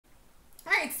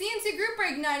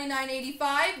break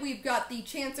 99.85. We've got the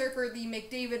chancer for the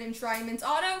McDavid enshrinements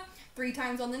auto. 3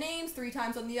 times on the names, 3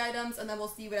 times on the items, and then we'll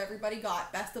see what everybody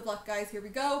got. Best of luck, guys. Here we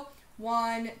go.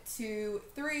 1, 2,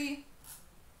 3.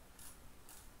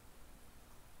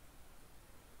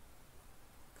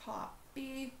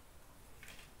 Copy.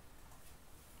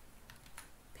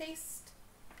 Paste.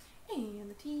 And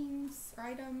the teams or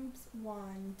items.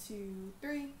 1, 2,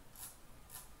 3.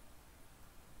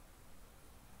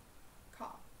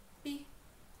 Copy.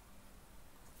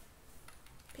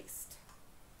 Paste.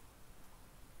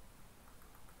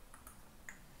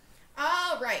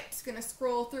 Alright, gonna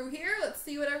scroll through here. Let's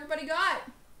see what everybody got.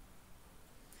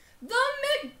 The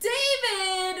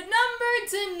McDavid number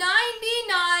to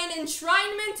 99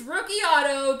 enshrinement rookie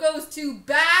auto goes to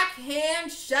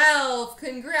Backhand Shelf.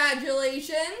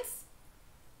 Congratulations.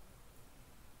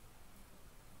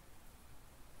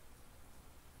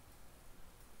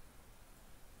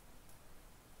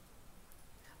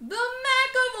 The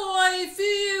McAvoy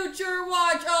Future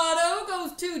Watch auto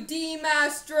goes to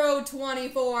D-Mastro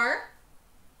 24.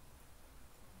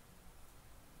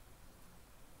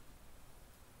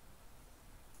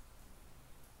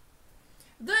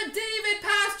 The David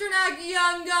Pastrnak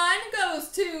Young Gun goes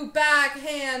to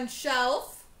Backhand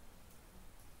Shelf.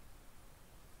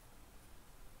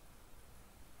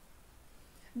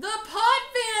 The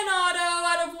Potvin auto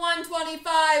out of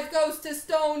 125 goes to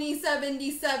Stoney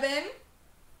 77.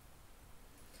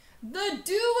 The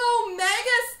Duo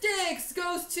Mega Sticks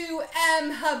goes to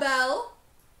M. Habel.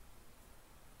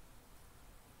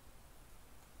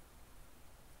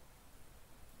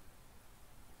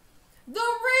 The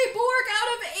Ray Bork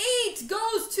out of 8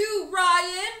 goes to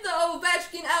Ryan. The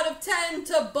Ovechkin out of 10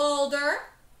 to Balder.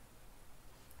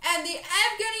 And the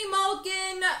Evgeny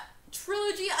Malkin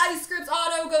Trilogy Ice Scripts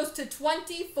auto goes to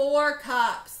 24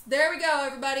 Cups. There we go,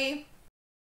 everybody.